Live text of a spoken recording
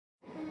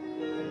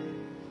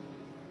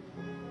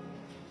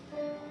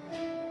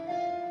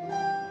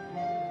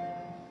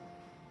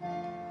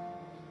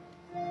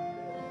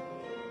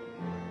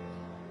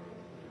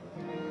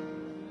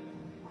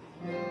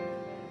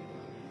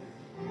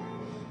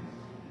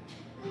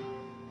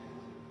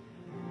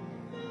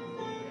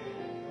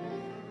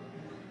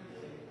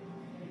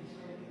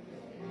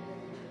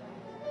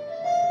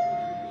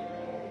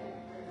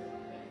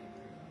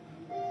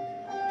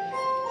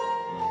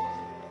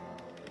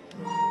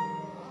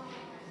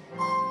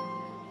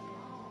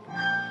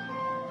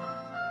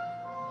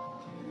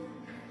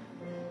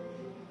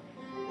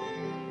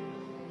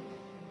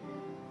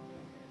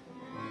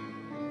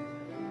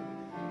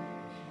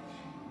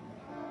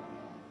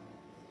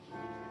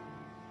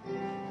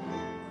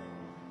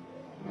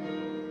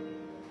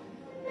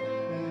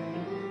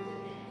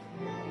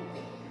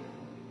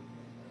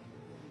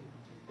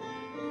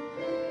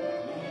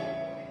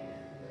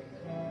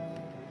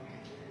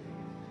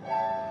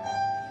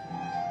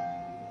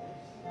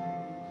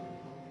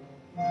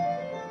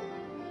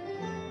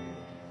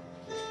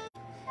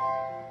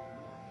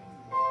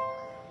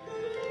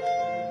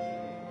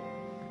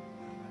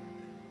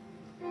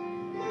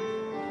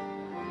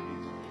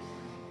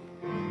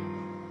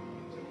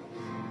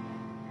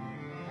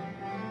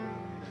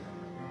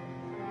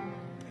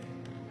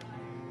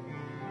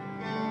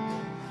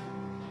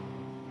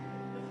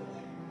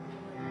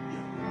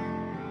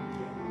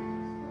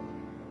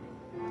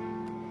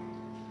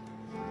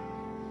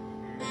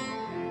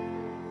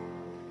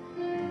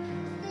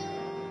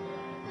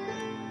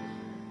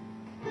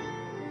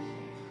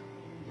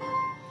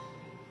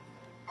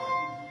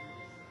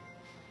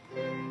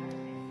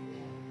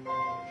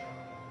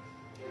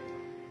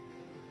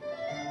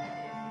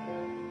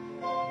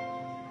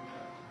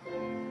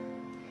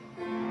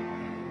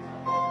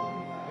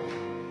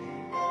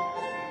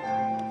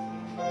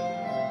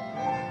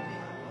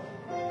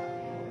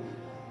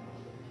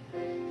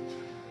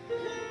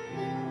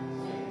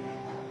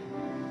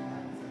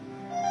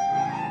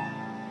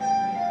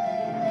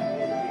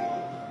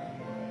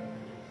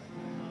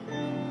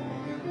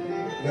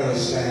Let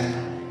us stand.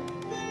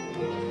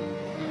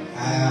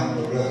 I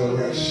am the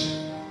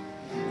resurrection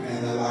and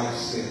the life,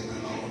 said the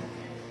Lord.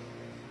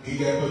 He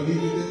that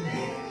believeth in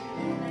me,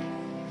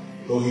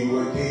 though he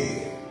were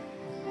dead,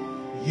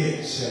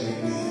 yet shall he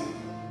live.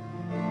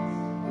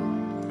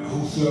 And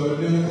whosoever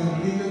liveth and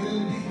believeth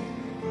in me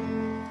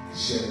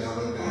shall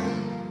never die.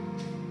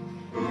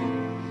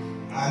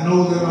 I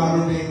know that my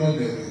Redeemer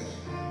liveth,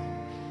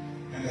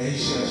 and that he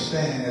shall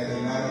stand at the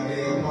latter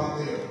day upon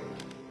the earth.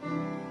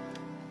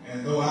 And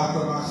though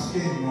after my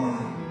skin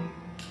worm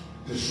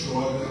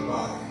destroy this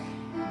body,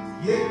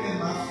 yet in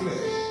my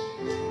flesh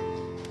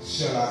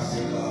shall I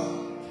see God,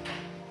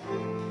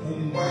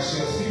 whom I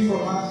shall see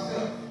for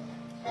myself,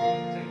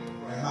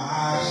 and my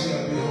eyes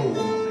shall behold,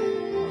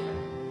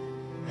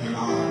 and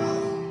honor.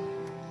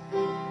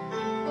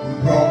 We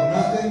brought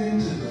nothing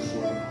into this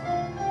world,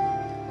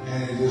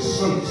 and it is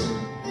certain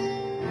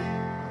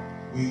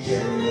we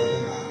carry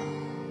nothing out.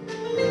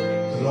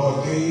 The Lord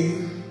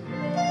gave,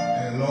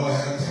 and the Lord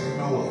has taken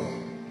away.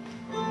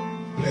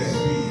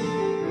 Blessed be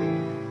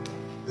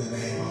the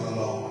name of the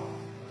Lord.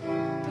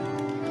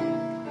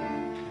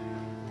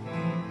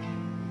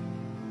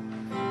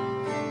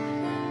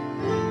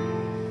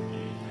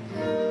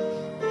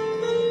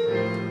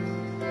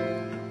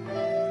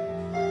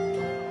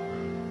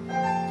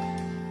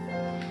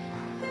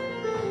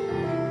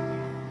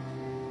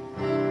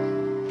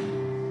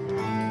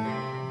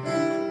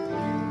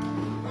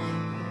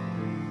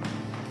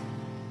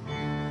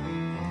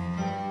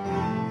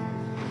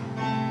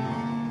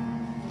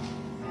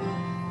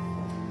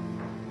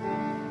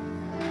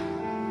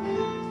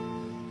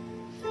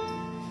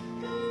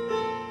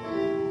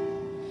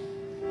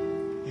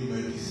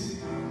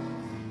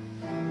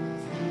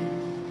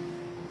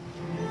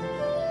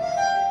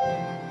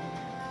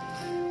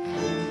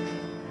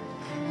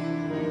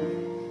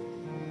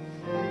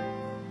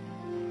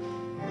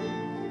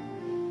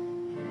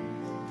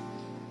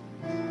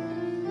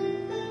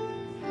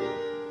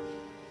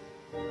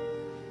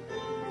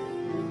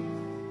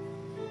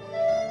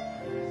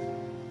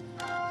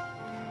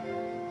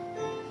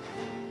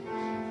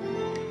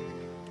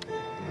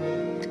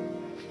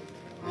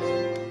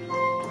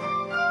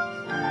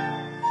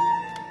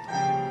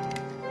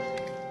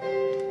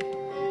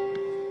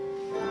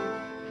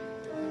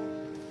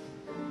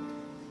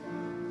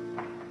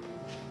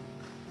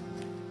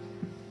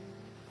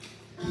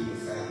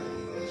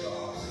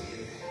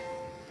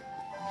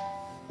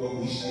 But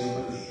we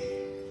still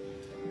believe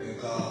that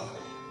God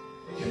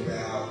can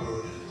bear our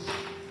burdens.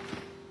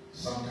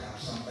 Sometimes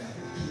some things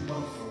are too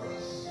much for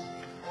us,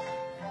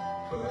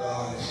 but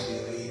God is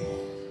still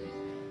able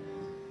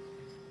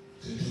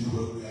to do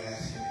what we're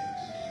asking him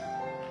to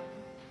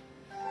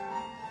do.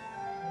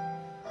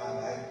 I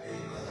like that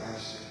because I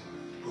should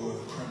go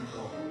to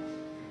Crawford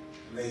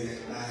late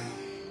at night.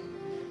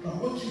 Now,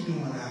 what you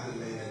doing out there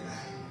late at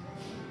night?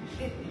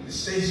 The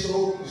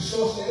store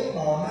stay open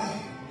all night.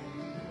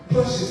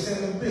 Plus, you're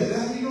selling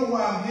bills. You know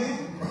why I'm here?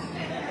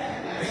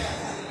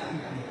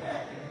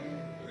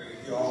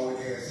 You always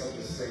had something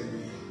to say.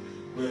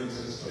 We went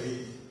to the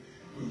street.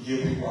 We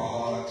give people a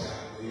hard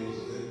time. But he was a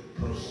good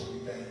person. We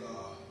thank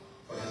God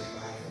for his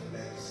life and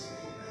legacy.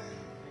 Amen.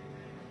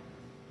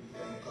 We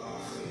thank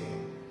God for him.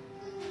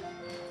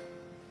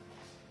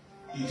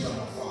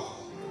 Eternal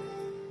Father,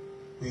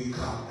 we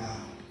come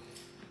now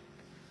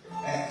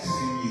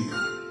asking you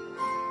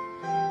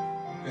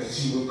that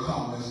you will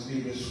come as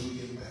near as we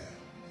can bear.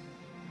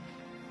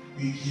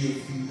 We give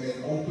you an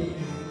open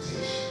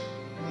invitation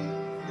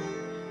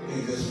in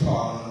this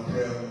part of the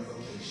prayer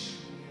invocation.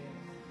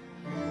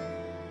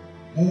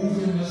 Move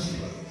in this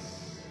place.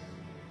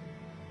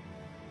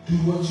 Do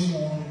what you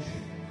want to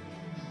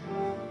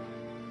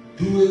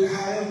do. Do it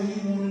however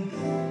you want to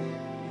do it.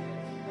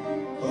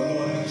 But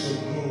Lord, let your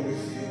glory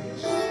fill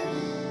this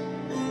house.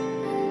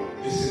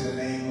 It's in the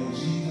name of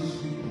Jesus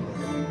we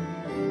pray.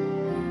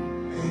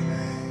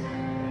 Amen.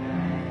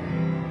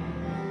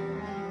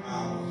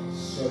 Our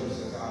service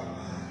is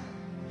outlined.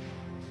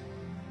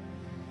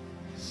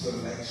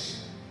 Selection.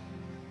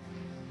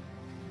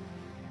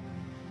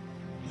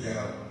 We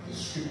have the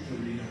scripture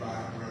reading by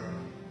Brother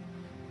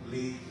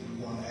Lee.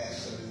 We want to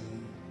ask her to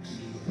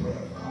do the prayer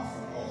of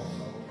comfort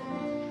also.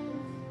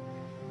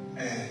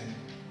 And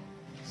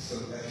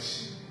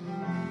selection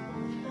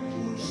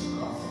and words of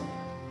comfort.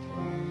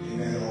 In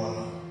that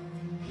order,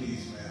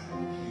 please, ma'am.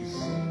 Please.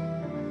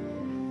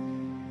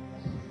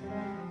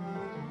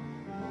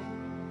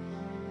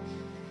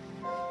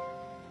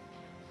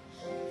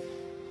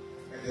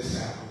 At this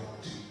time, we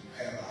want to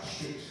have our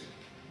scripture.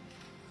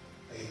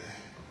 Amen.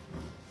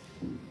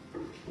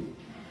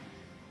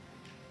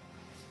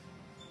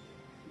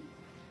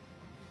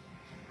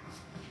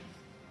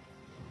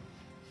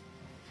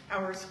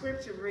 Our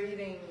scripture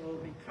reading will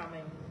be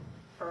coming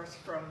first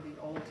from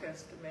the Old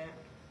Testament.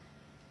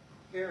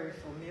 Very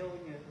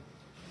familiar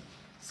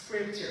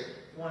scripture,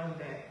 one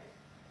that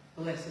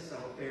blesses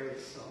our very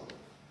soul.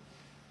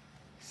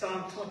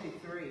 Psalm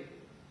 23.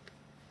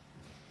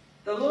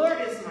 The Lord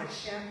is my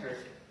shepherd,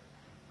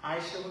 I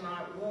shall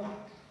not want.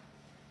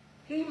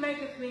 He makes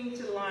maketh me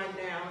to lie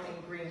down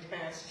in green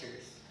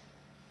pastures.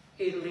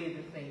 He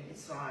leadeth me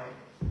beside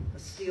the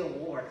still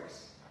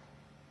waters.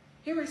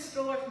 He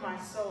restoreth my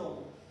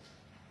soul.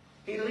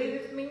 He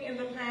leadeth me in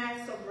the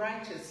paths of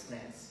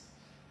righteousness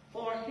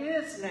for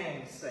his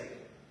name's sake.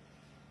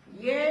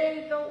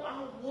 Yea, though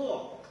I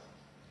walk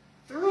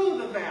through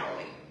the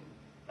valley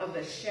of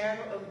the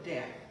shadow of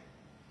death,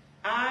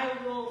 I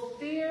will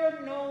fear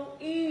no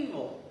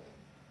evil,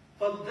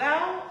 for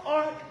thou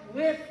art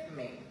with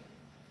me.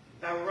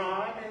 Thy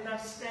rod and thy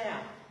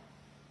staff,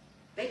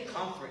 they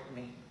comfort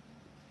me.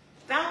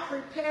 Thou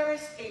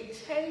preparest a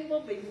table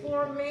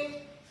before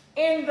me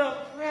in the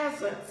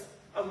presence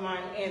of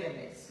mine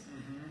enemies.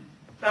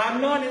 Thou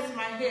anointest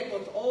my head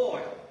with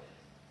oil.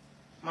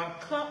 My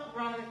cup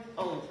runneth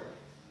over.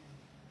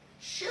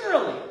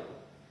 Surely,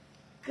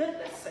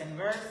 goodness and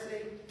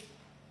mercy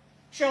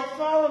shall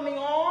follow me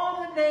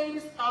all the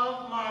days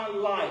of my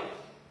life,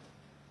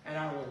 and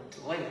I will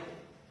dwell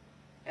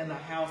in the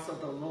house of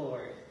the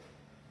Lord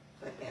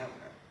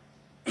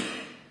forever.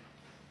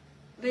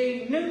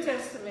 The New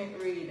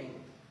Testament reading,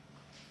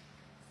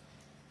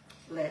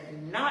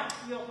 let not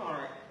your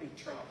heart be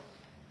troubled.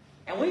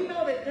 And we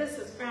know that this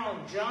is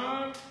found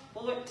John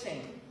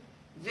 14.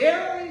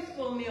 Very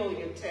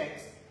familiar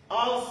text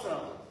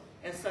also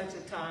in such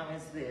a time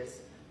as this.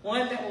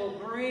 One that will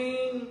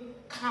bring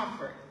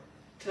comfort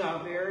to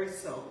our very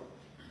soul.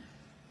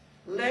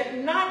 Let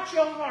not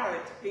your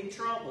heart be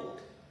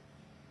troubled.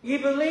 You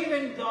believe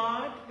in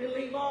God,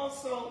 believe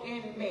also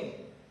in me.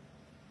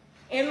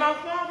 In my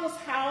Father's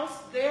house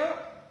there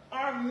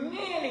are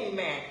many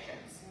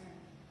mansions.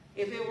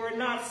 If it were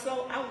not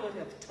so, I would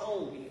have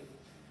told you.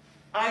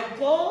 I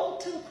go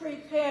to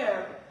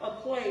prepare a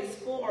place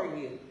for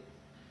you.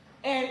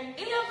 And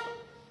if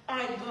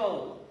I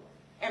go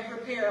and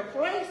prepare a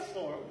place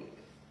for you,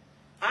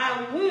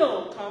 I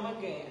will come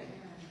again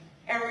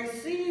and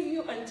receive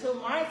you unto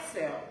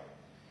myself,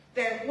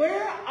 that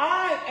where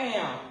I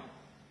am,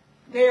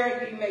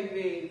 there ye may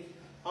be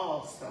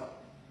also.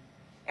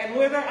 And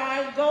whither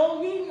I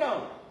go, ye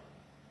know,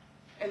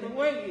 and the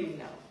way ye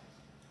know.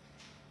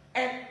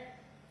 And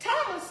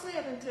Thomas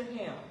said unto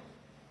him,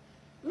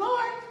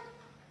 Lord,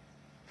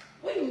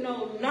 we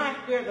know not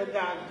whither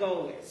thou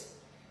goest,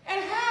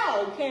 and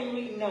how can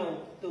we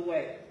know the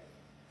way?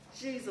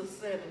 Jesus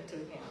said unto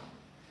him,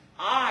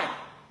 I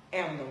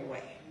am the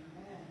way,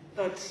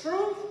 the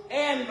truth,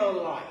 and the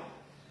life.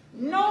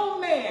 No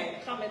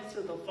man cometh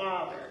to the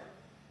Father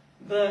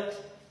but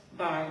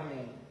by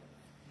me.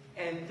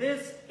 And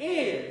this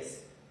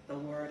is the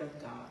word of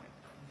God.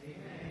 Amen.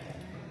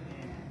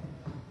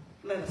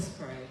 Let us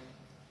pray.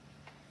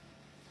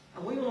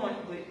 And we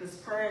want this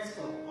prayers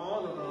for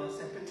all of us,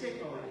 and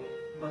particularly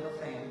for the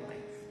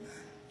families,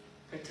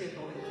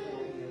 particularly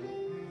for you.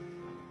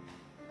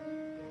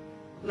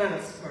 Let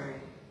us pray.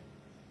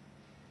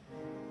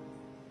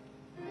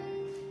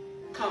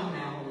 Come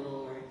now,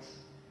 Lord,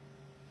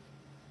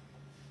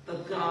 the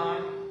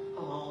God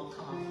of all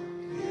comfort.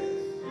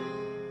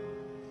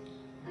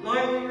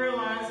 Lord, we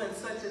realize in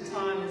such a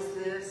time as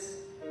this,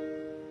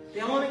 the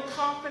only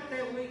comfort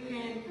that we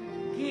can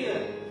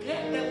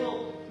get that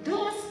will do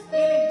us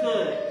any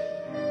good,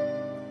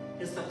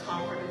 is the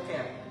comfort of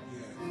heaven.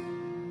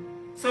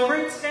 So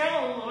reach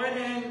down, Lord,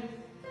 and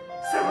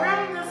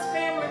surround this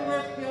family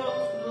with your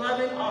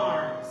loving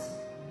arms.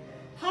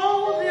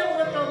 Hold them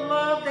with the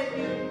love that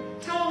you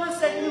told us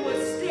that you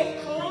would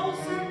stick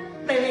closer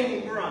than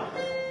any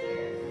brother.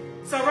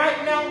 So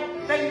right now,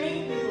 they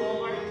need you,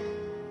 Lord.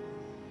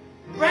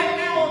 Right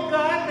now, oh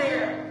God,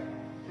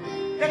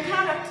 they're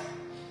kind of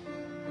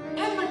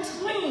in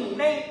between.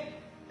 They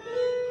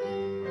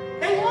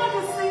want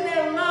to see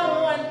their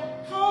loved one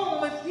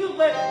home with you,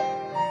 but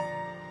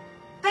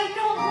they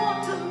don't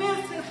want to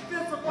miss his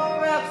physical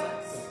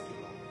presence.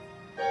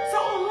 So,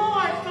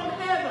 Lord, from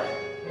heaven,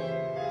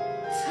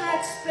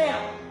 touch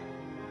them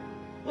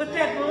with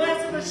that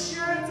blessed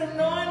assurance and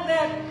knowing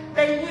that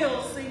they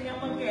will see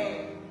him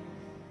again.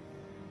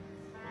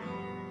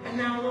 And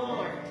now,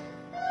 Lord,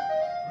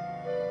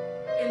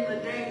 in the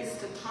days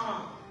to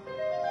come,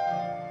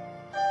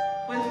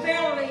 when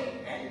family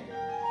and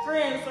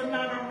friends are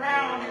not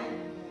around and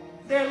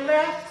they're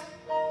left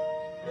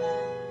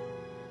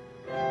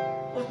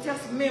with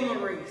just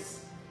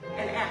memories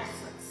and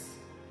absence,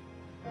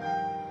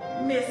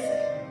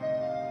 missing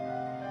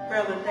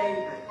Brother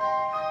David.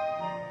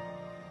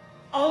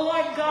 Oh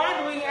Lord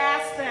God, we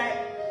ask that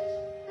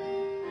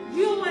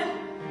you would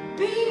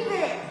be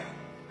there,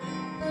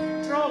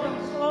 draw them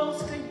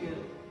close to you,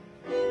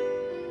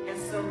 and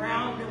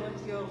surround them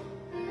with your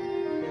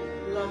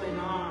loving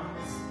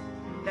arms,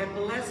 that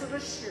blessed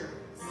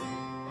assurance,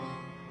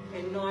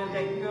 and knowing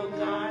that you're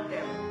God,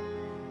 that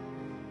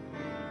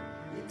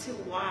you're too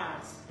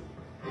wise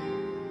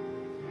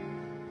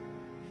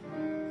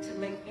to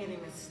make any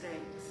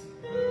mistakes.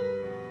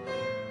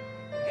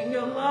 And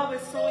your love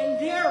is so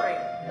endearing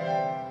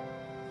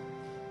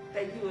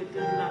that you would do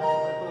nothing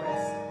but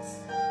bless us.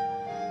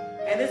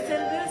 And it's in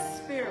this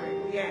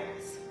spirit we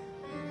ask,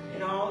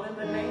 and all in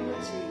the name of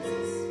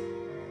Jesus,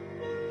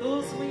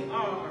 whose we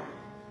are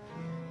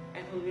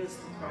and who is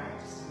the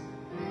Christ.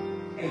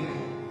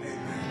 Amen.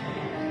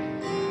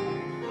 Amen.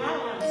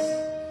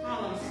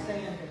 While I'm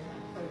standing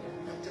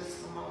for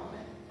just a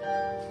moment,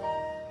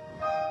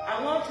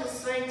 I want to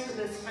say to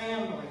this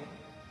family,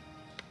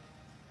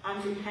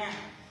 on behalf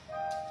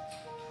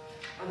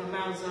of the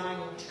Mount Zion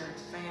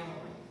Church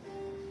family,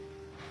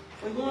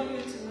 we want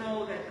you to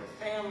know that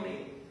the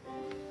family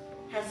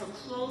has a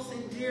close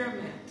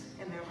endearment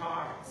in their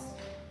hearts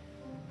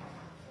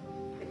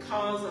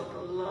because of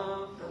the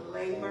love, the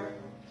labor,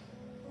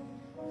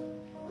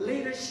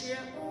 leadership,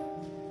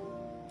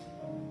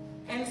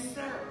 and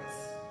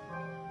service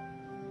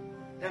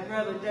that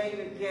Brother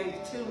David gave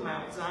to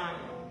Mount Zion.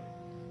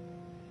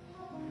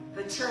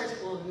 The church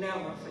will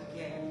never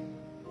forget.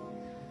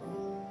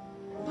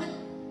 But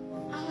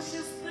I was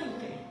just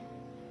thinking,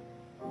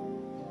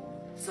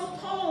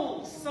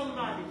 suppose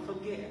somebody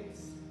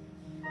forgets.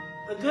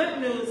 The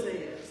good news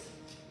is,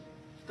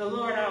 the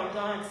Lord our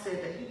God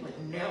said that he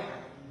would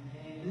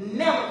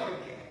never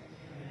forget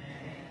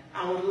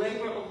our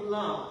labor of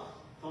love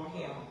for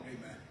him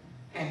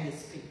and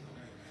his people.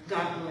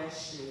 God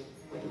bless you.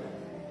 We love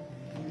you.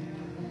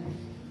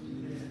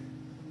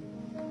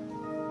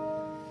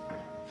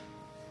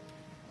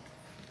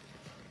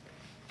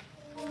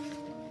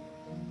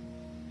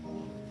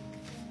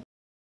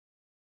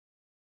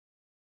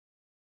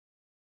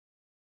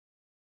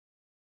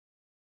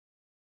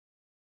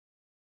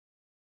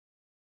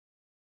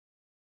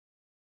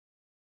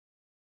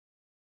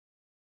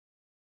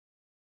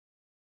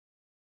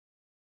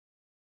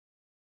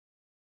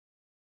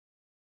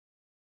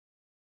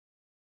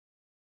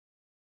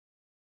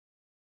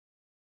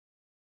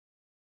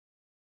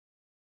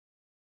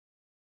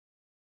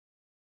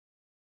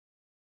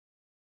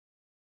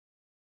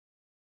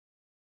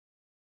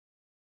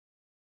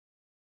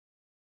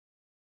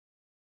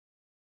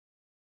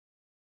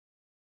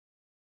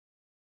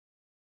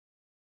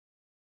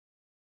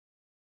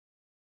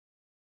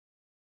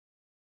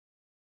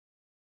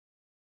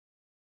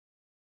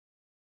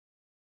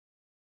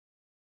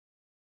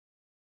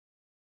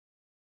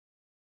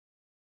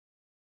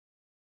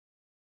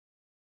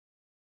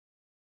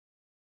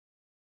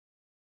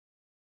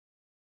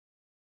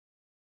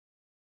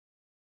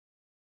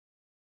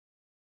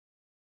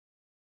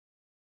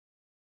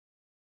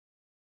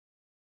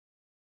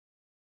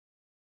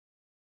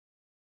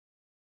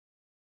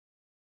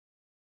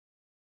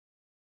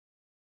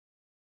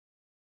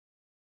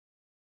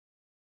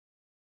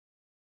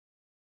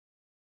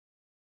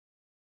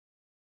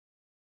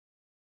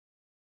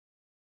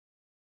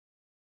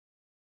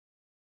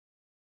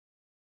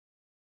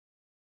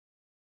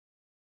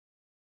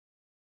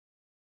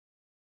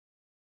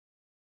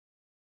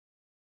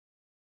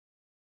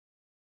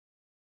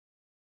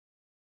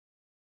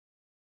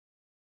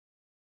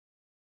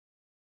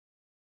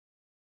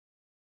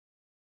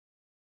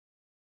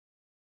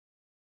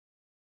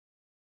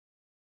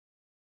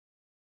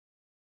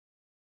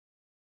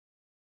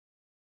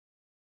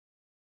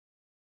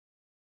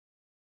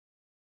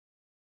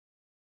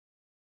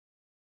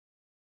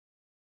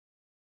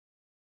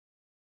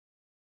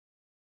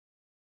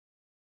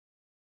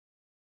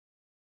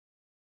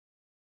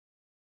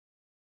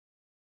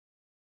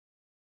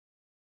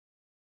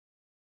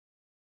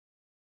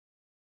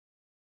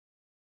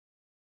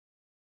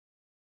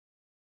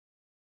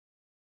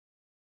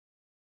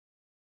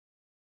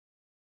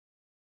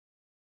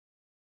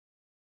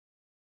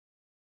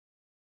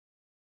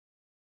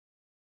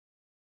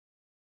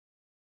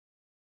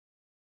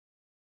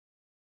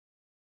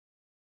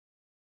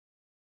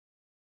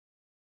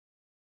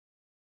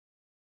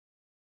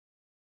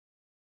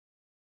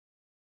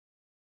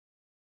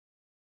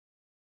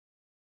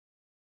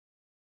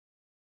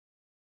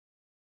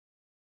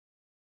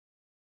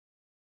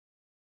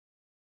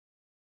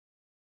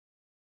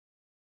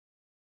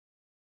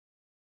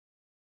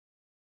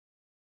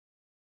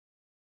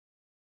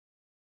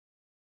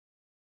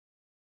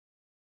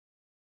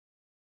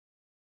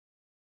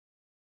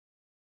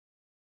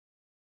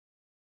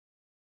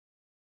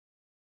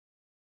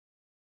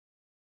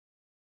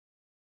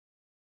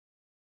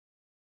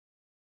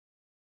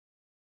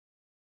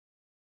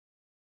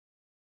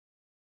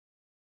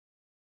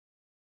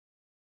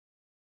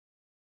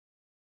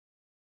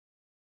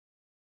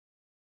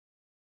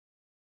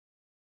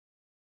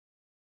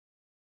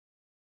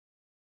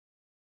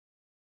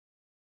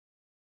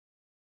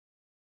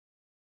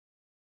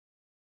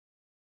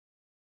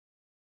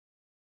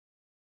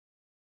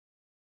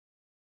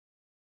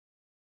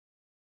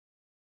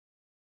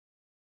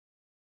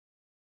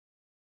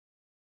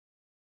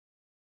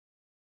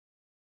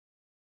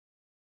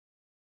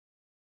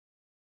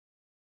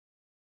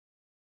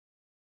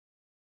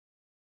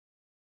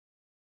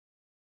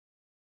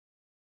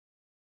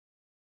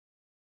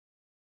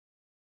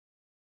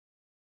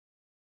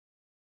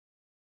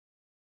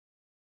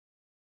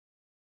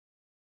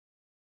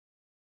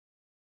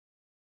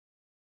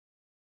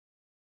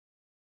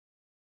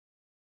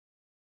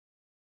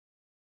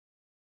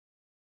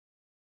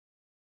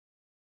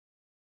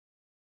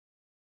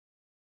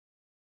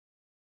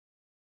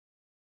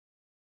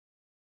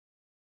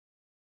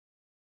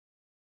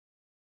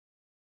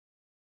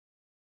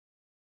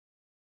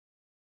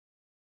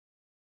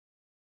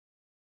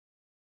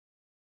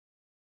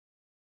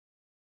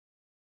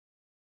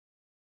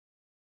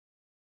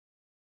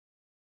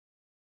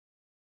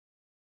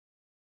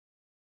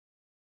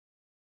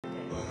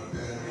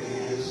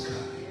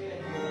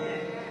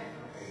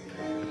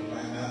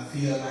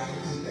 feel like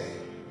it today,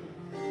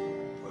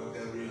 but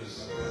there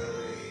is a better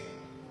day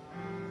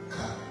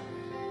coming.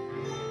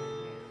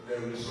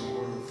 There is a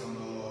word from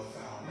the Lord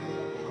found in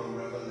the book of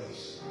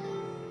Revelation,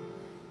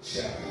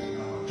 chapter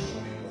number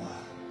 21.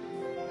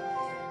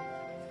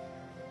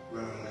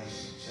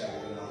 Revelation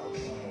chapter number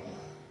 21.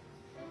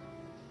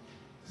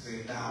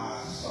 Say, now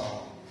I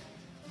saw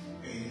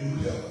a new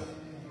heaven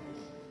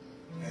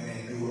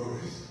and a new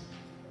earth.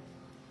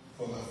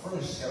 For the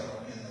first heaven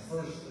and the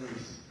first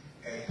earth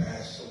had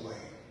passed away,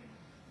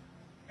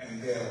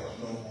 and there was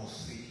no more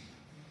sea.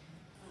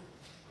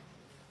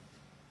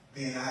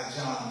 Then I,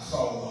 John,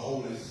 saw the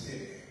holy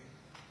city,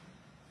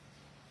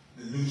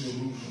 the new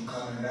Jerusalem,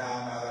 coming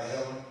down out of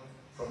heaven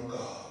from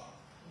God,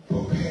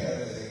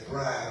 prepared as a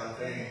bride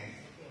ordained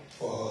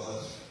for her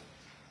husband.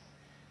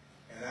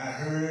 And I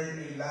heard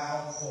a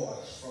loud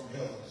voice from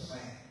heaven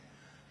saying,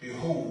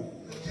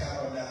 behold, the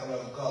tabernacle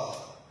of God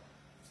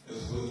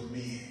is with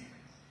men,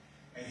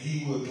 and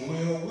he will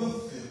dwell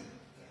with them,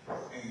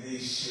 and they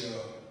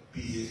shall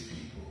be his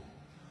people.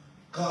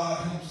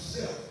 God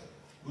himself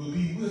will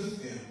be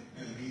with them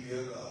and be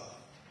their God.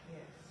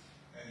 Yes.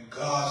 And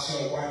God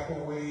shall wipe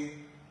away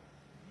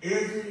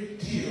every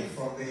tear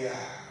from their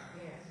eye.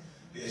 Yes.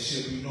 There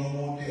shall be no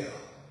more death,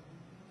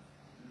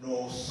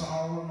 nor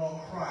sorrow,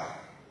 nor crying.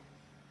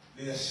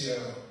 There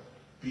shall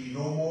be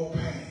no more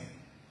pain,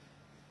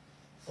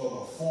 for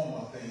the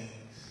former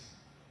things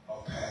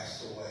are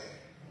passed away.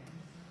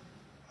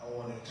 I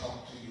want to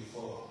talk to you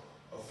for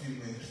a few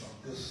minutes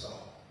from this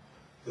song.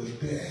 The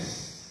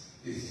best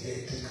is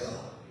yet to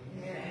come.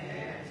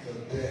 Yeah.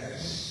 The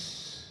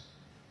best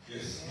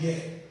is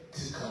yet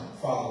to come.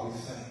 Father, we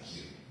thank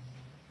you.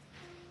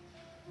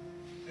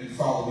 And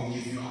Father, we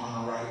give you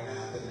honor right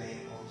now in the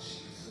name of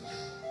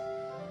Jesus.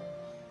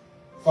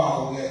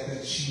 Father, we ask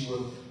that you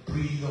would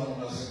breathe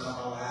on us and come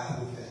alive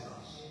within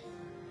us.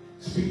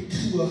 Speak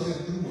to us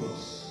and through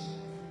us,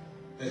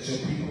 that your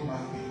people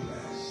might be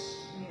blessed.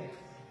 Yeah.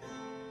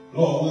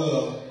 Lord,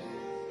 we're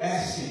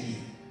asking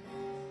you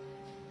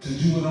to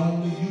do what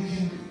only you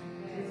can do.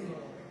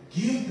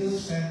 Give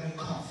this family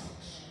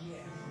comfort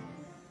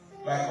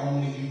like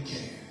only you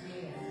can.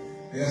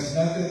 There's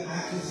nothing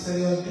I can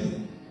say or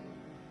do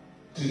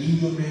to do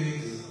them any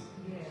good.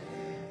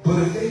 But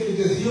if they could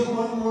just hear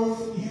one word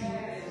from you,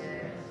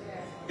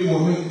 it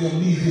will make them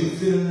leave here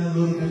feeling a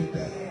little bit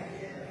better.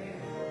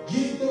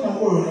 Give them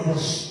a word that will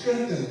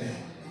strengthen them,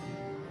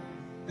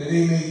 that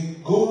they may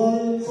go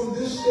on from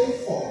this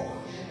day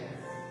forward,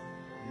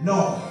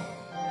 knowing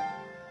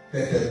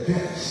that the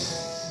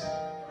best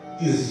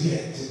is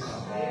yet to come.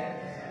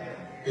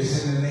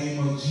 It's in the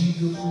name of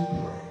Jesus we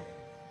pray.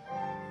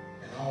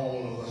 And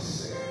all of us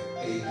say,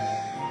 amen.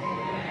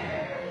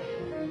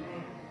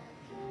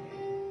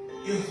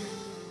 If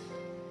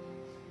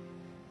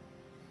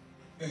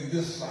in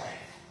this life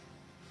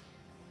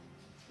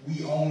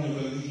we only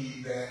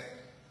believe that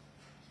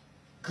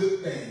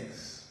good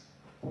things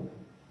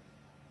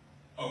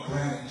are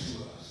granted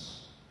to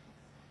us,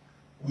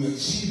 we're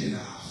cheating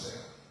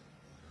ourselves.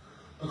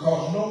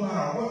 Because no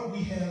matter what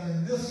we have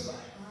in this life,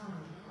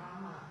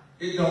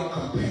 it don't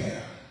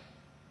compare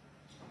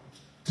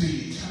to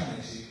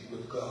eternity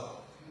with God.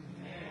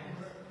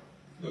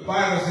 The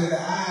Bible says the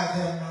eyes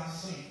have not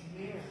seen,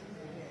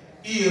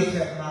 ears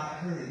have not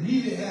heard,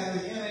 neither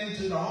have they entered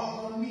into the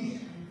heart of men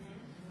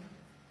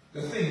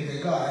the things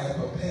that God has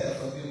prepared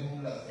for them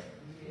who love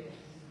him.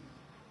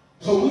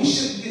 So we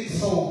shouldn't get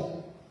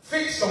so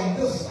fixed on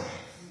this life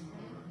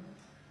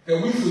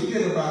that we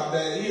forget about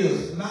that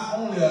is not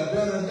only a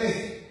better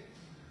day,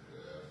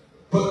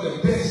 but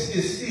the best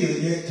is still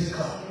yet to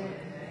come.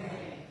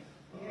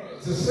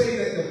 To say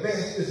that the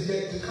best is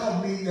yet to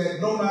come means that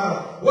no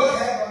matter what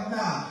happens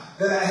now,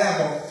 that I have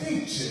a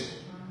future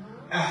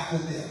after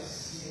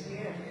this.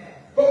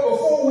 But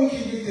before we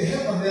can get to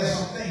heaven, there's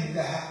some things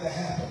that have to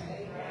happen.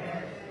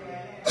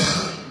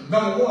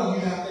 Number one, you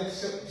have to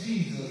accept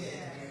Jesus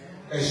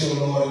as your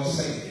Lord and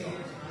Savior.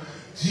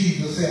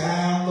 Jesus said,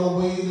 I am the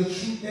way, the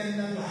truth, and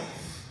the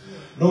life.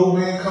 No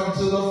man comes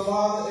to the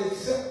Father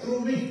except through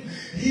me.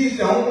 He is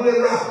the only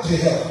route to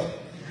heaven.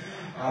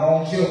 I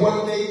don't care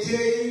what they tell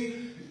you.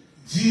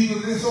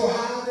 Jesus is so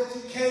high that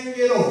you can't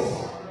get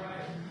over.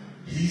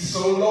 He's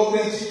so low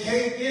that you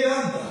can't get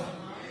under.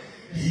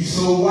 He's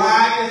so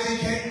wide that you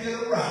can't get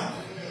around.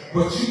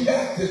 But you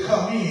got to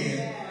come in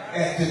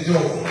at the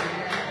door.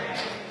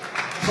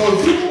 So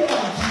if you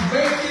want to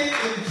make it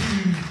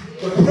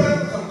into the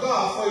presence of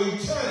God for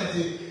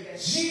eternity,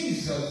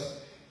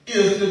 Jesus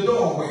is the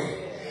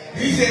doorway.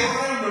 He said,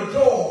 I am the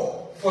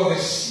door for the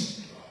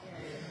sheep.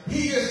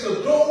 He is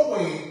the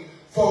doorway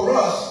for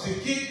us to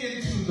get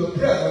into the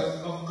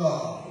presence of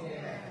God.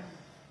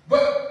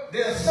 But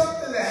there's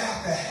something that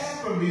has to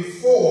happen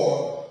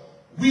before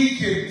we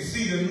can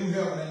see the new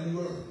heaven and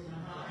new earth.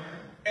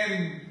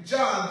 In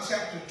John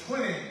chapter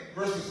 20,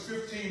 verses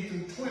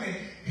 15 through 20,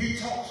 he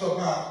talks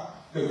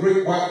about the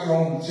great white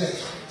throne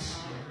judgment.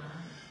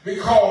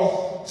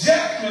 Because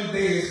judgment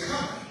day is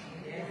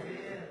coming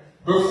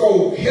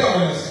before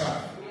heaven is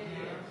coming.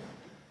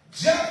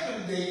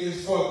 Judgment day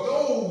is for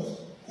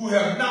those who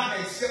have not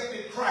accepted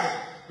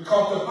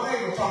Because the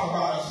Bible talks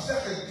about a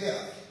second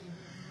death.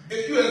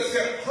 If you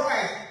accept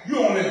Christ, you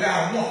only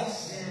die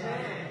once.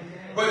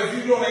 But if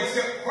you don't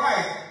accept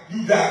Christ,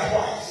 you die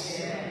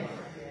twice.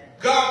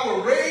 God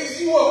will raise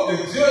you up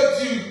to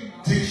judge you,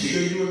 to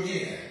kill you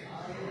again.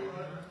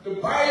 The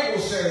Bible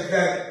says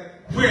that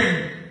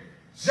when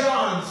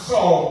John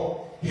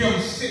saw him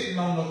sitting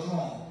on the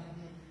throne,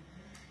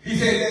 he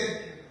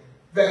said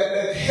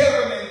that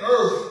heaven and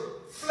earth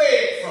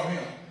fled from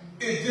him.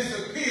 It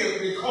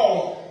disappeared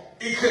because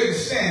it couldn't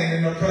stand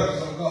in the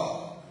presence of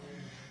God.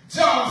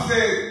 John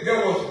said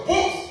there was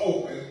books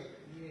open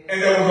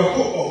and there was a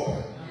book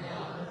open.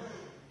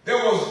 There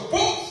was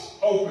books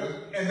open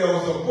and there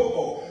was a book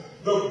open.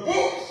 The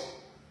books,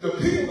 the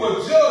people were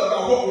judged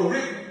by what were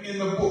written in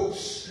the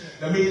books.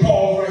 Let me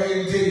pause right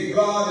here and tell you,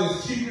 God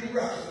is keeping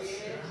records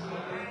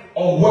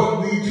on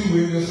what we do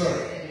in this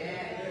earth.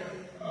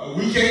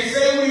 We can't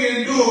say we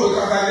didn't do it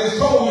because I just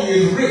told you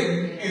it's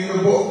written in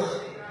the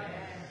book.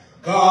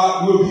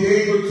 God will be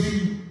able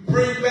to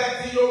bring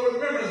back to your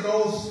remembrance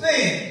those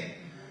things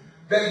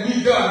that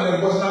we done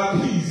that was not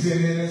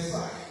pleasing in his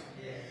sight.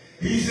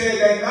 He said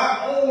that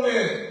not only,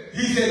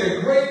 he said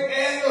the great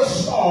and the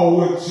small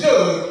were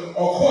judged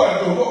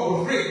according to what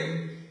was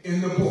written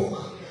in the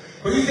book.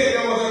 But he said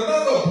there was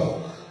another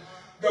book,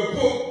 the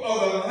book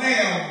of the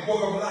Lamb,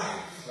 book of life.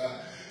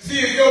 See,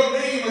 if your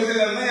name is in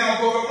the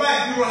Lamb book of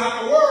life, you don't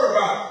have to worry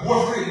about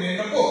what's written in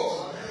the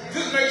book.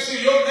 Just make sure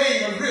your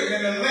name is written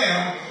in the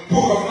Lamb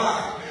book of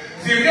life.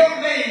 See, if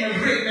your name is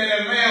written in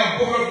the Lamb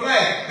book of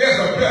life, there's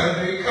a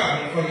better day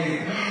coming for you.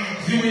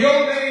 See, when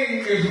your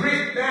name is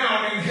written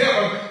down in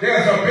heaven,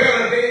 there's a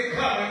better day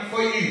coming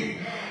for you.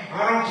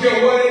 I don't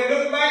care what it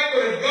looks like,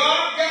 but if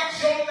God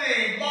got your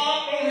name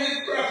marked on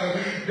his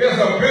record, there's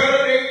a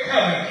better day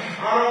coming.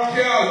 I don't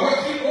care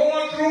what you're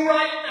going through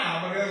right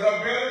now, but there's a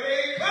better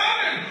day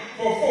coming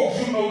for folks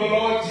who know the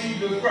Lord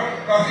Jesus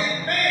Christ. Because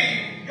his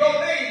name, your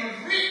name is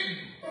written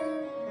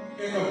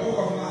in the book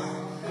of life.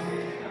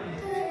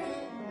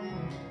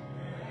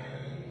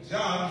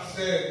 John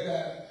said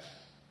that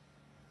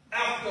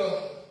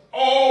after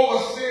all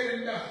was said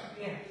and done,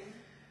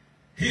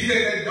 he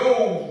said that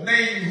those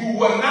names who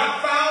were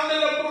not found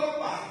in the book of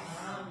life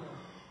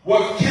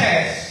was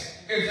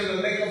cast into the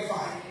lake of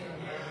fire.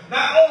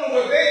 Not only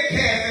were they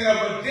cast in,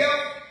 but death,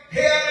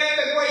 hell, and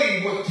the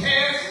grave were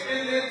cast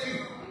in there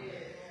too.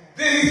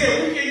 Then he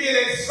said, we can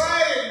get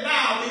excited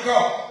now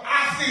because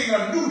I've seen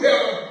a new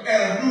heaven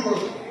and a new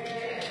earth.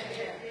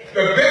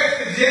 The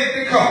best is yet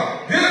to come.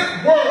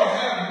 This world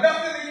has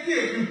nothing to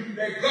give you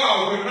that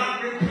God will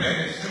not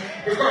replenish.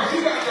 Because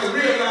you got to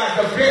realize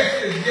the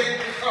best is yet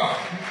to come.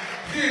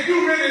 See, if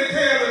you really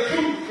tell the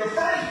truth, the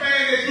first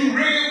man that you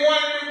really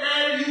wanted to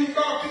marry, you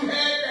thought you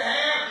had to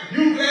have,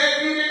 you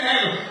glad you didn't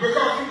have it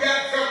because you got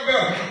something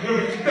else.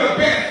 The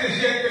best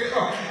is yet to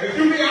come. If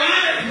you be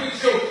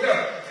honest with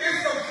yourself,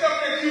 it's some stuff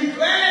that you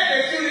glad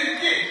that you didn't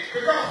get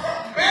because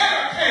something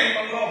better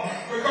came along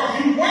because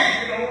you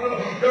waited on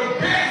it. The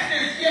best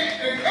is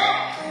yet to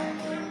come.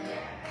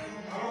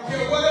 I don't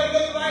care what it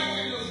looks like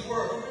in this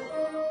world.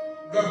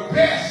 The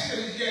best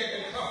is yet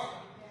to come.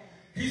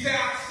 He said,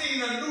 I've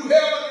seen a new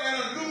heaven and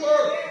a new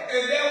earth,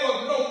 and there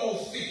was no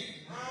more sea.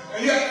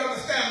 And you have to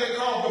understand, they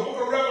call the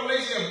book of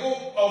Revelation a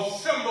book of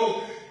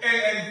symbols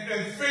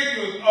and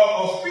figures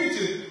of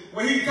speeches.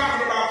 When he's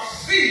talking about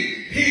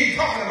sea, he ain't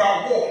talking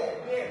about water.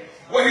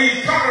 When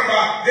he's talking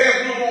about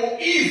there's no more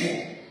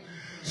evil.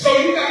 So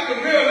you got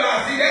to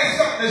realize, see, that's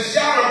something to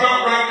shout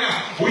about right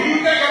now. When you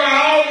think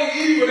about all the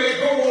evil that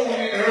go on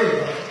in the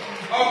earth,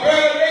 a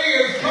better day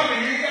is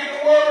coming. You got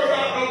to worry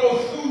about no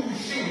more school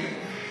shooting.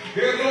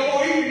 There's no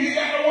more evil. You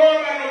got to worry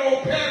about no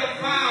more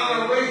pedophiles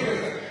and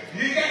rapists.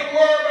 You got to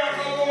worry about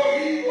no more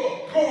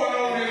evil going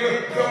on in the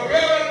earth. The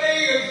better day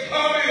is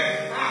coming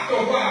after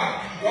a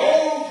while. The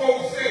old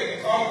folks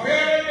say, a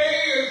better day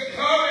is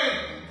coming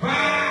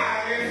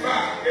by and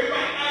by. It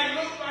might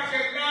not look like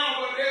it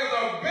now, but there's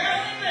a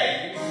better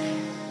day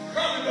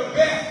coming. The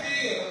best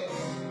is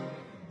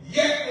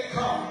yet to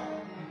come.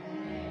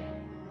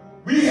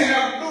 We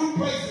have new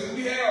places.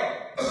 We have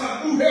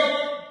a new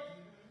heaven,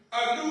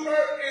 a new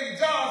earth. And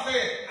John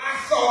said,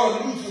 I saw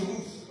a new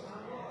Jerusalem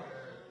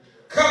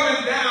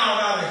coming down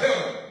out of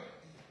heaven.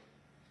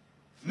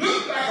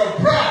 Looked like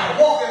a bride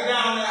walking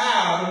down the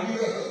aisle when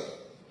you're her.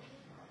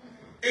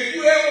 If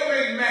you ever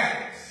been married,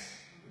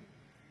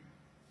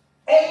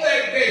 on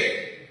that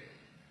day,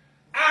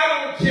 I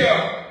don't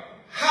care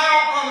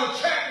how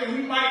unattractive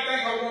we might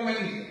think a woman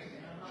is.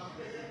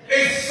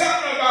 It's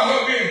something about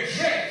her being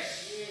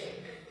dressed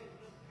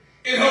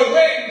in her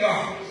wedding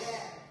garments,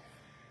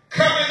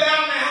 coming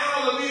down the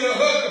aisle to meet her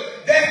husband.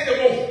 That's the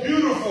most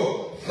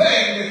beautiful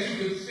thing that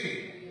you can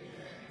see.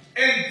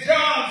 And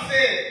John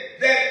said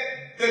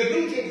that the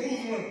New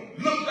Jerusalem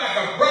looked like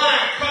a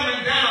bride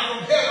coming down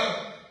from heaven,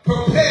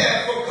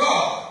 prepared for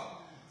God,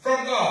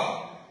 from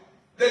God.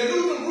 The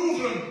New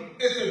Jerusalem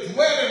is the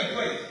dwelling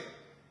place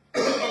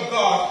of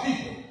God's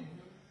people.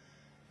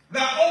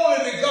 Not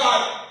only did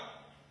God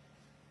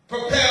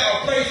prepare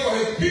a place for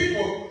his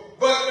people,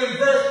 but in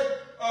verse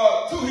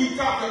 2 he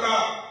talked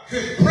about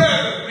his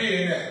presence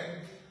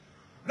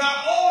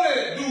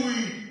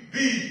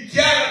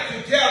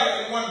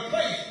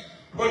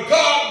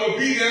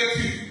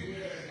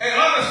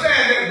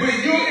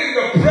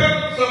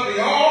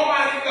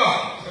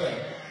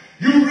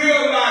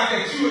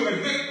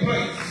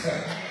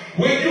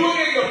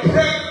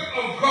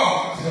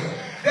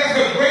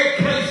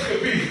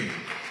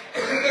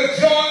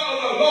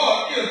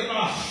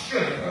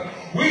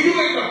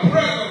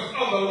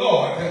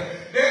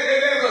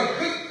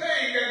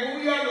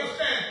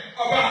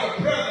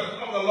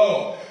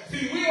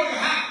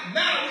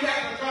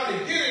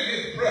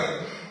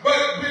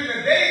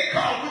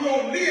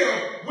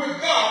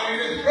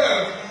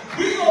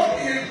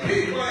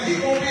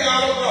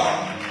child of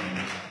God.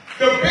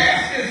 The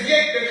best is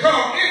yet to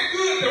come. It's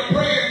good to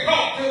pray and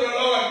talk to the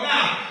Lord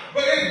now,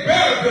 but it's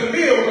better to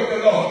live with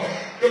the Lord.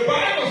 The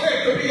Bible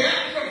says to be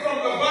absent from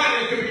the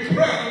body, to be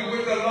present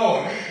with the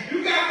Lord.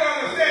 You got to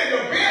understand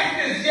the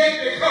best is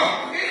yet to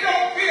come. It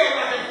don't feel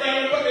like it's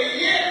coming, but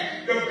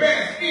the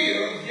best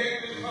is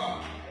yet to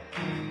come.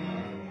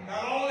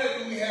 Not only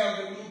do we have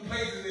the new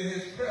places in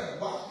his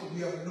presence, watch it,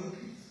 we have a new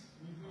peace.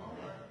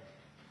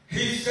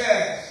 He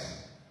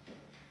says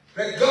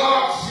that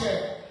God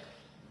shall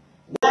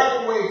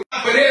wipe away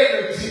but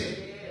every tear.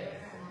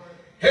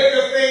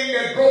 Everything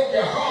that broke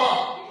your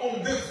heart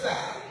on this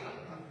side.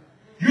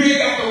 You ain't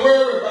got to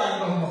worry about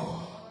it no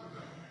more.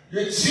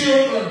 Your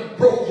children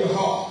broke your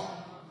heart.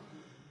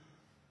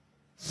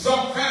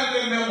 Some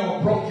family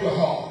member broke your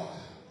heart.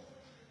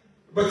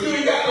 But you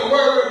ain't got to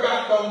worry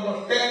about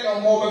that no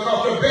more,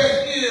 because the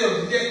best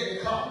is yet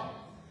to come.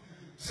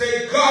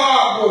 Say,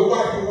 God will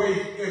wipe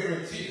away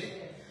every tear.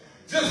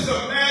 Just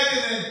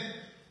imagine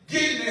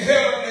getting to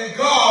heaven and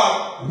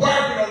God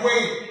wiping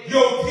away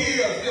your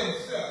tears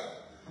himself.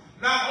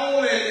 Not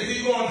only is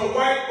he going to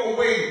wipe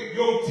away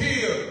your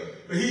tears,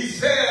 but he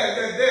says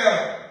that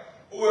there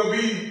will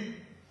be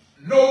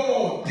no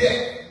more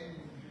death.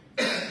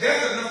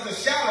 That's enough to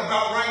shout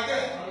about right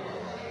there.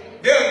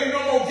 There will be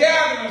no more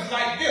gatherings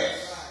like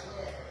this.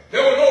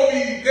 There will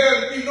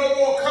be no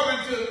more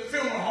coming to the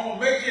funeral home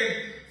making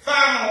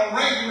final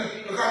arrangements,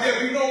 because there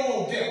will be no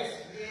more death.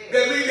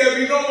 There will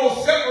be no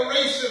more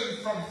separation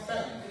from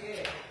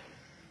family.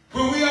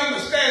 When we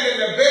understand that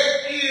the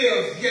best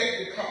is yet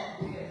to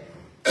come.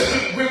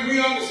 When we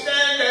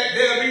understand that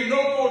there will be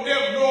no more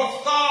death,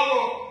 nor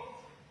sorrow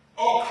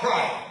or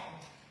cry,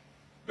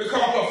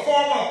 because the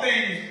former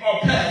things are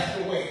passed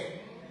away.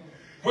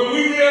 When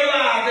we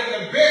realize that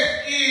the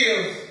best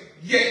is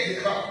yet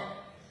to come.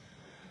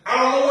 I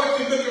don't know what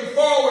you're looking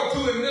forward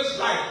to in this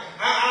life.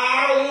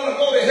 I don't want to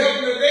go to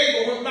heaven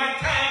today, but when my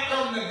time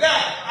comes to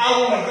die,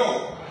 I want to go.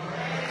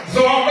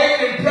 So I'm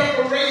making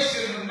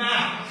preparations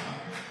now.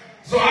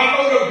 So I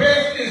know the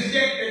best is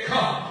yet to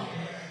come.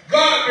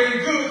 God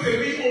been good to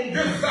me on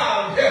this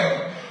side of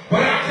heaven,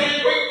 but I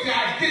can't wait till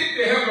I get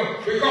to heaven,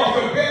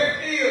 because the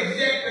best is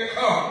yet to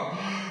come.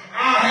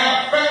 I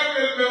have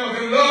family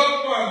members and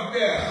loved ones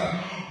there.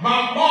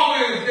 My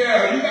mama is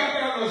there. You got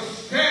to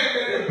understand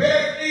that the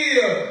best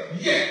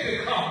is yet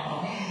to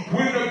come.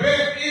 When the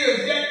best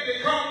is yet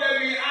to come, that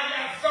means I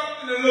got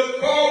something to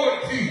look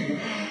forward to.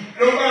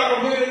 No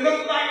matter what it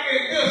looks like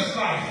in this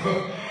life,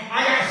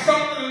 I got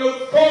something to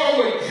look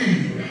forward to.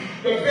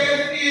 The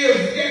best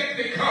is yet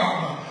to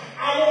come.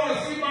 I want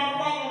to see my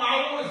mama.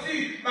 I want to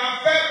see my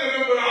family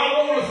members.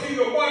 I want to see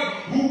the one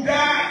who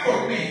died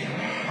for me.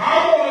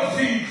 I want to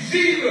see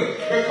Jesus,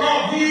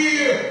 because he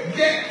is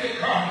yet to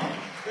come.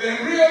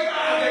 And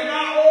realize that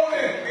not only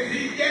is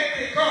he yet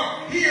to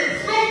come, he is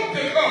soon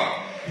to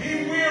come.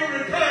 He will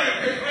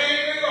return to claim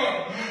his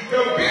own.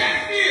 The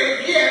best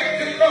is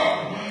yet to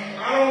come.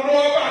 I don't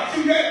know about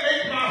you, that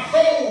makes my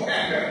soul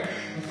happy.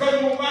 So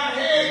when my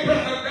head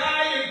press a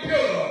dying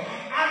pillow,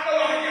 I know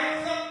I got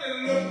something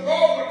to look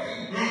forward to.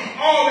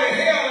 All the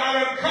hell I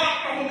done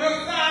caught on this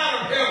side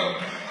of heaven.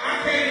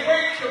 I can't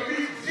wait to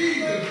meet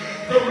Jesus,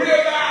 to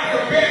realize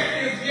the best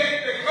is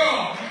yet to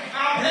come.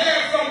 I've had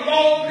some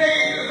long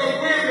days and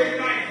some weary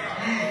nights,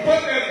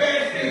 but the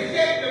best is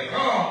yet to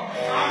come.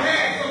 I've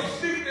had some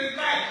sleepless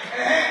nights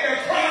and had to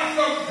cry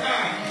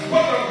sometimes,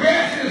 but the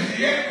best is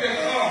yet to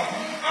come.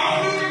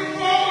 I'm looking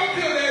forward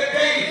to that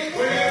day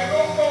when there's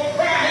no more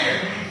crying,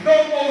 no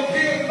more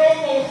tears, no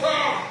more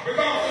sorrow,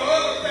 because the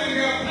other things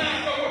have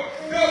passed over.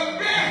 The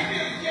best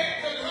is yet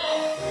to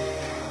come.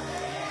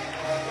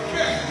 The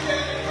best is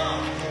yet to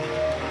come.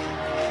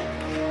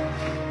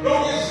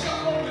 Don't get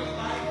stuck on this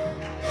life.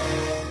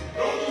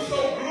 Don't be so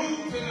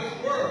glued to this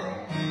world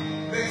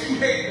that you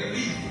hate to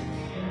leave it.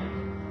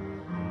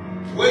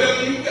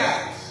 Whatever you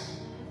got,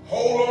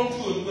 hold on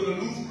to it with a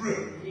loose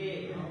grip.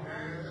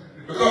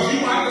 Because you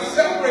have to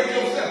separate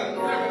yourself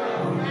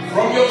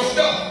from your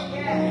stuff.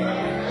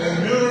 And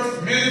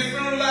many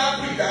funeral live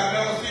people, I've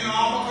never seen an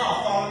armor car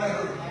fall in that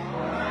earth.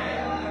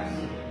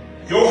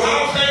 Your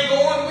house ain't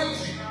going with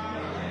you.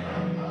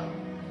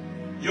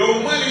 Your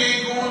money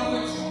ain't going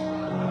with you.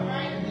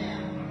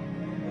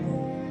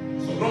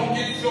 So don't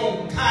get so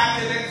tied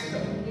to that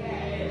stuff.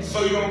 So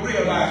you don't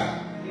realize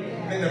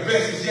that the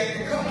best is yet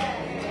to come.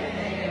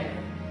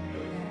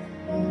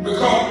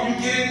 Because when you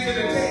get into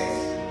the text,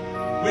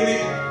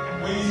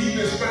 when he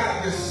described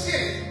the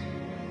city,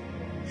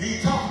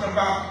 he's talking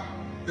about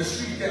the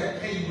street that are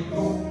paved with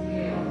gold.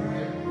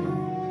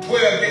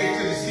 12 days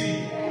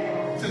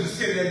to the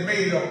city that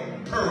made of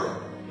pearl.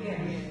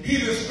 He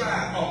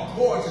described a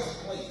gorgeous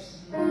place.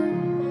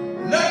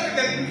 Nothing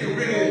that we can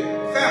really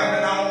fathom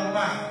in our own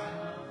mind.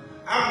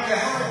 I don't care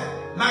how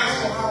nice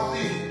your house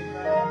is.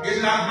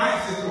 It's not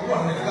nice as the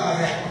one that God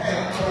has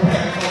had.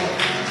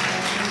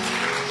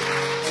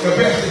 The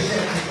best is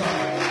yet to come.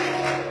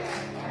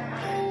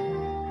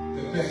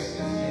 The best is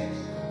yet to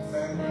come,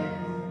 family.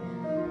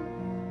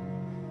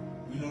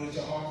 We know that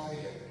your heart's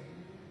ahead.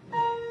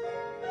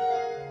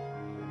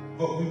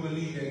 but we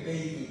believe that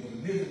David was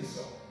living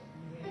so.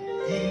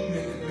 He knew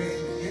that the best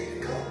was yet to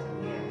come.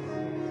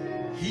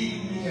 He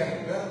knew he had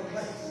a better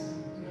place.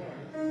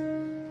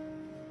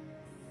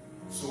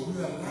 So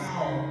we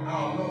allow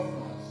our loved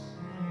ones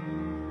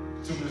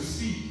to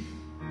receive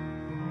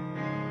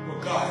what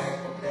God has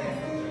prepared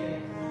for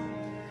them.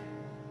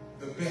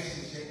 The best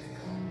is yet to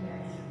come.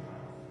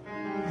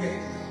 Yet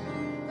to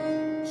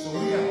come. So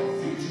we have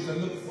a future to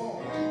look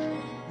forward to.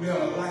 We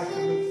have a life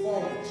to look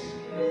forward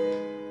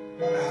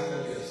to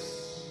after this.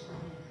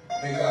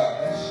 May God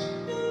bless you.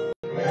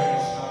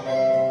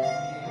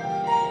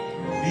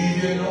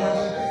 Leave your knowing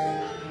today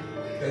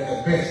that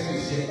the best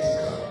is yet to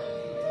come.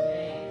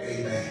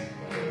 Amen.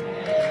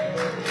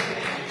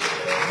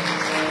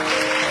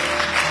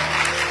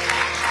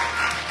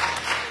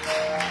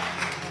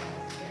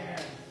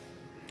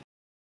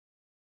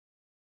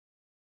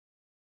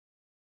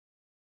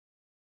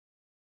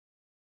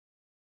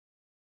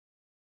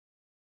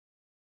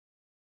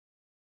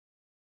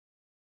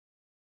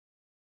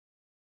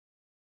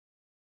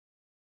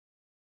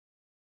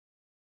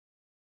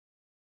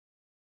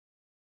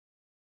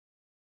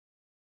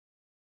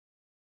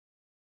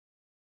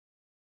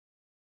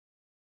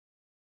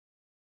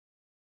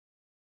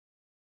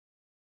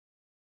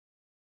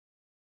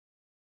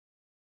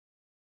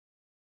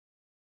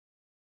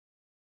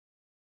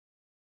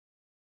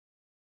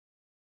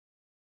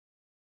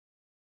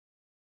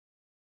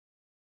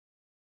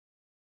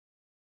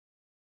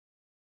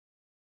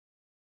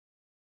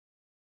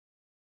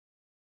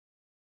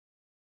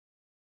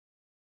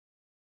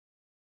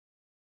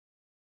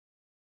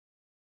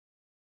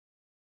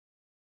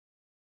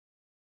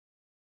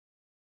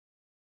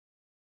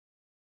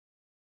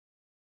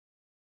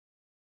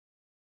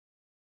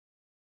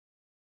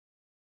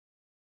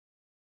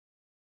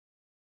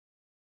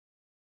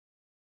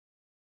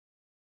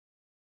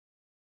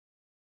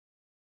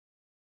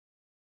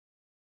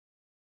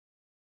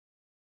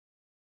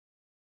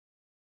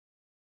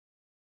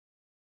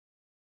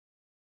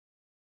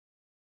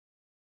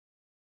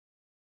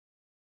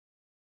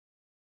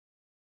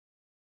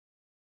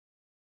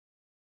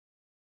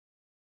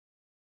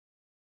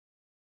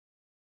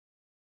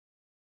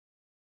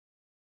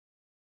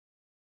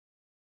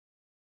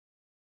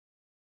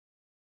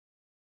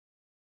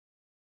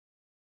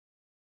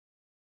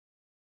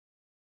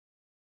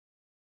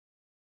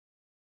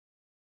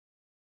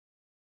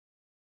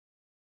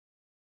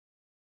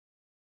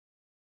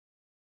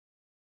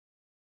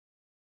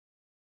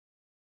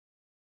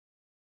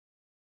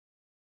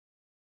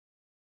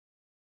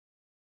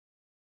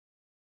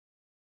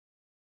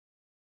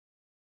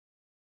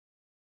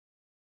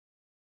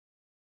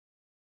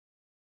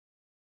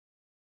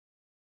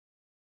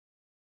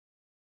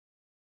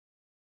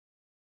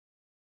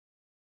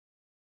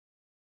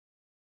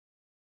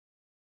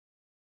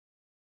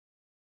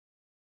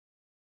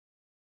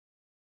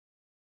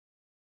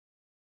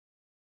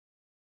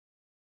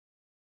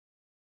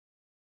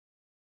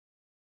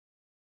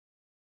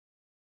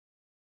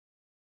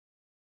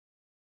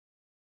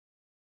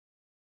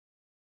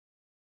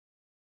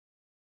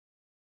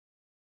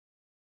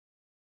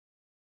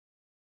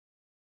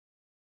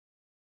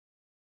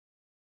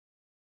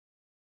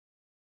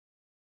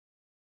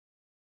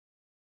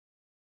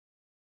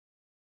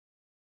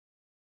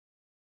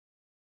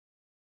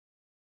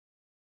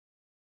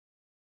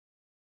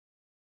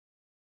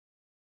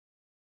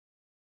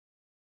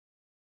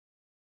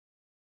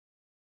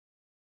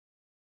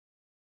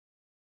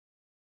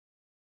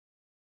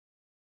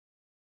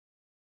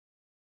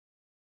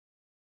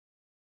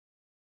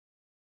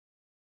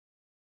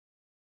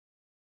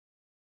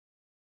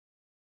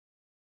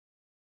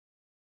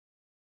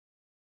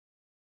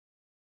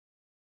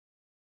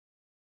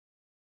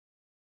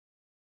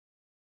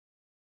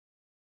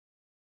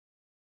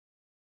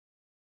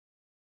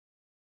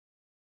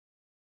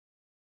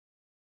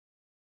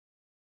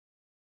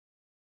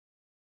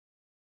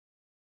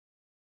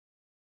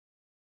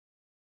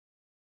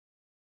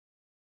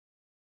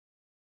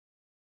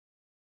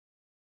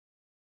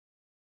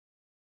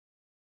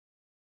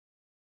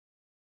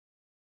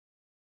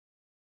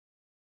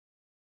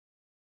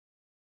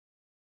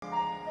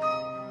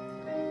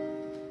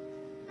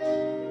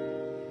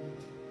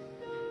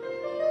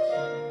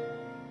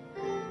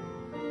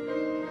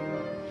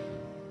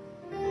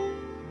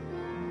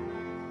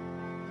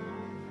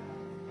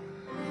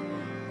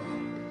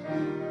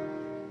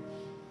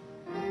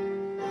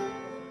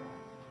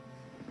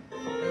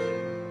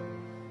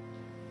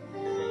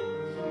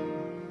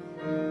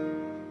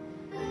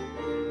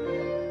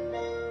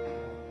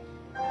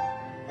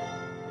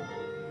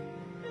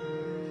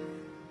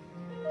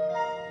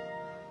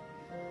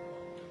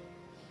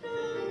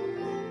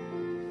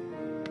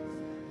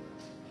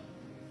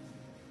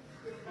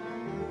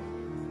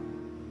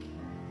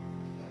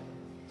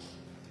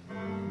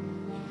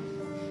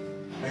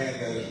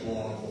 That is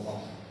born of a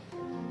woman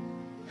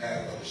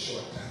have but a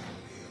short time to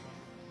live,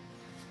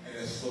 and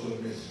it's full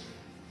of misery.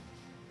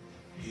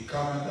 He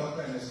cometh up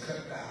and is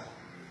cut down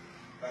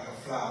like a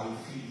flower.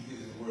 He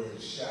feeds his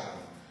word shout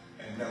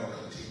and never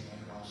continue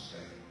on stay.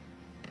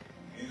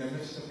 In the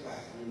midst of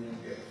life, we will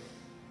death.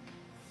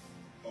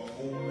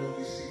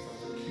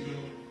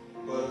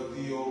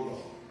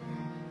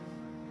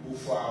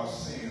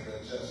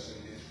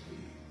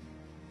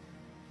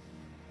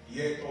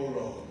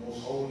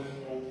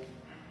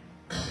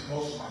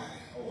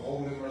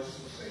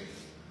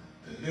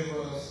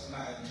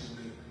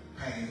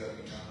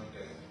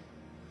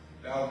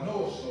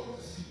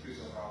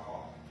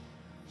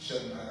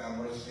 shut not thy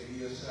mercy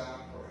ears to our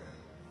prayer,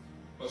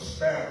 but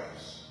spare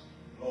us,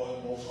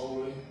 Lord most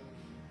holy,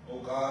 O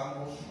God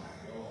most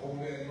mighty, O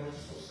holy and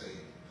merciful Savior,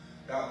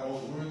 thou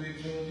most worthy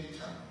judge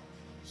eternal,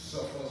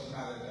 suffer us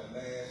not at the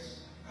last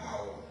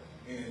hour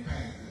any pain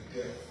of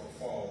death or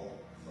fall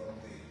from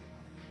thee.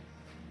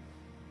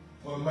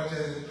 For much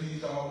as it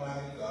pleased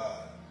Almighty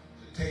God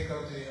to take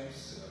unto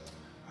himself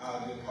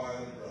our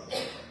departed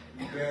brother,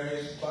 we bear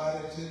his body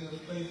to the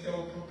place that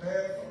was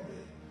prepared for it.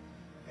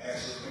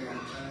 Ashes may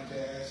return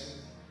to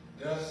ashes,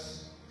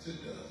 dust to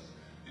dust.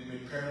 The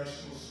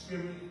imperishable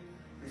spirit,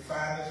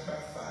 refined us by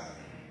fire,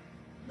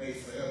 may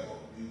forever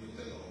be with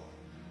the Lord.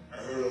 I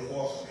heard a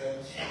voice from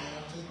heaven saying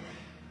unto me,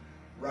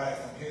 right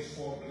from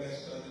henceforth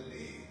blessed are the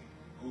dead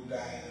who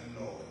died in the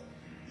Lord,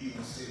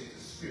 even said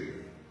the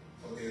Spirit,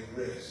 for their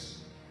rest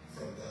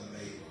from their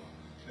labor.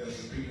 Let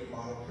us repeat the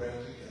model prayer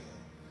together.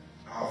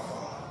 Our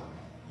Father,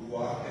 who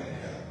art in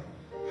heaven,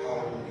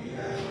 hallowed be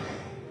thy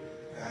name.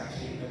 Thy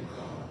kingdom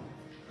come,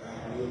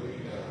 thy will be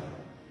done,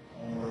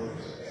 on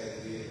earth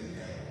as it is in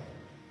heaven.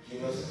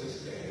 Give us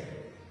this day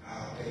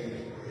our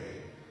daily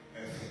bread,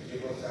 and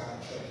forgive us our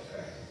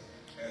trespasses,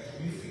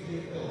 as we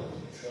forgive those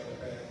who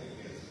trespass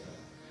against us.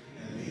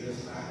 And lead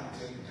us not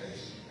into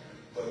temptation,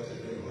 but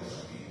deliver us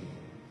from evil.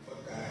 For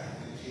thine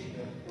is the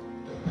kingdom,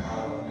 the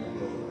power, and the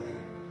glory.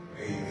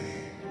 Amen.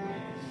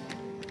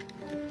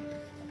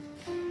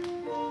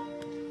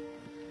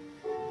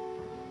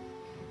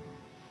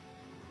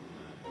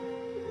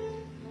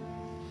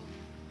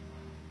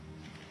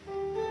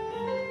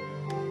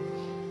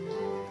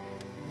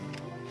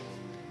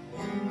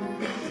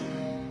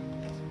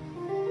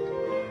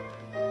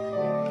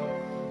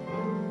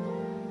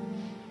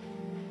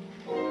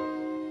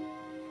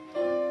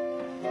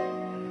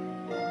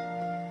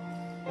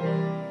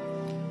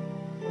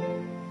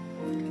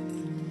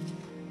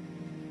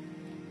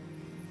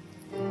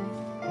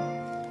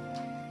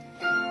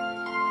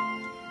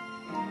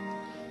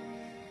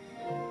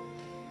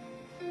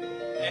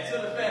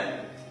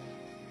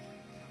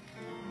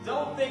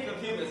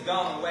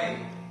 Gone away.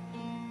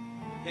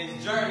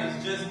 His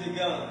journey's just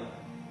begun.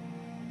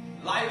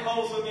 Life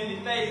holds so many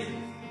phases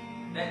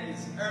that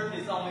this earth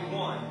is only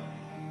one.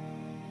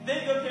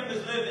 Think of him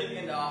as living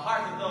in the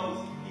hearts of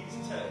those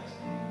he's touched.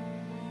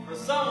 For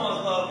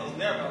someone's love is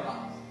never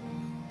lost.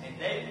 And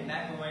David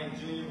Mcilwain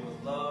Jr. was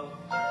loved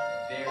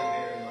very,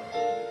 very much.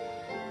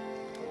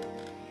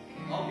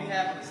 On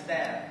behalf of the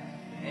staff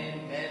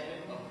and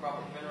management of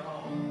Crawford Funeral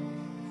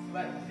Home, we'd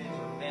like to send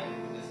your family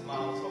with this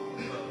small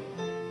token of love.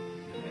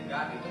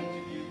 God can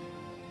teach you,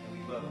 and we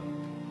love you.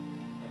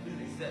 And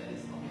please accept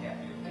this on behalf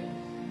of your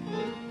family.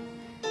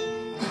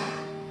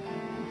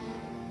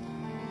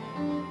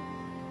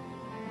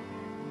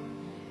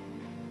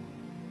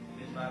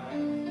 Miss Mcilwain,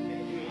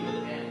 can you and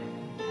your family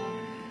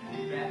be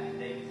back to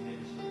David's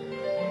ministry?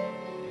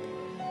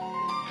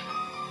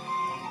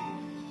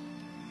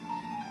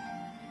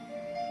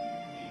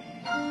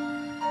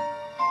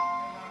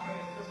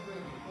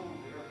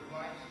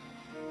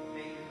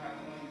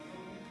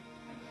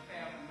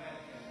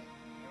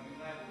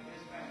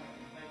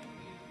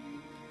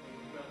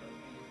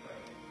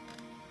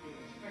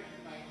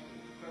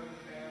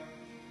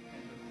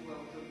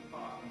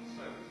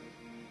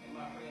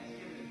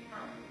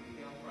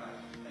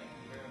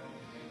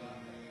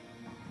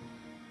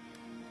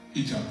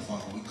 Eternal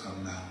Father, we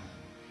come now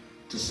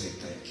to say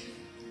thank you.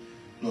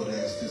 Lord,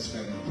 as this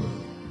family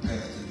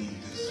prepares to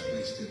leave this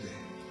place today,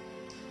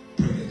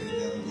 pray that they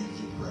never leave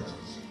your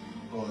presence.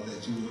 Lord,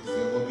 that you will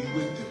forever be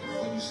with them.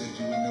 For you said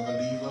you would never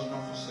leave us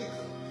nor forsake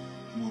us.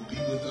 You will be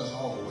with us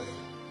always.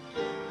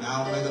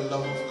 Now may the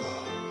love of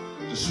God,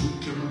 the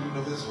sweet communion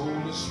of his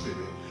Holy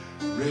Spirit,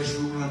 rest,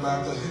 rule, and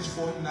abide with us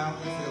henceforth, now,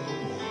 and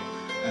forevermore.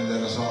 And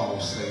let us all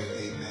say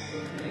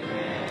amen.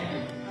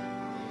 Amen.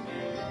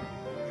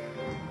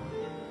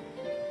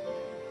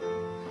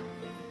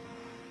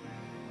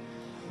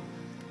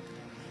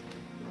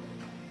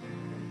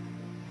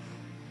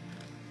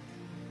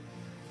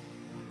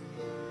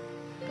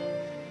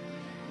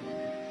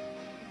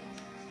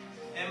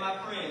 And my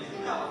friends,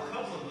 you have a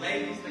couple of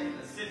ladies that can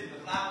assist with the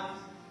flowers.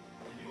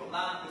 If you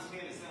allow this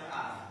here to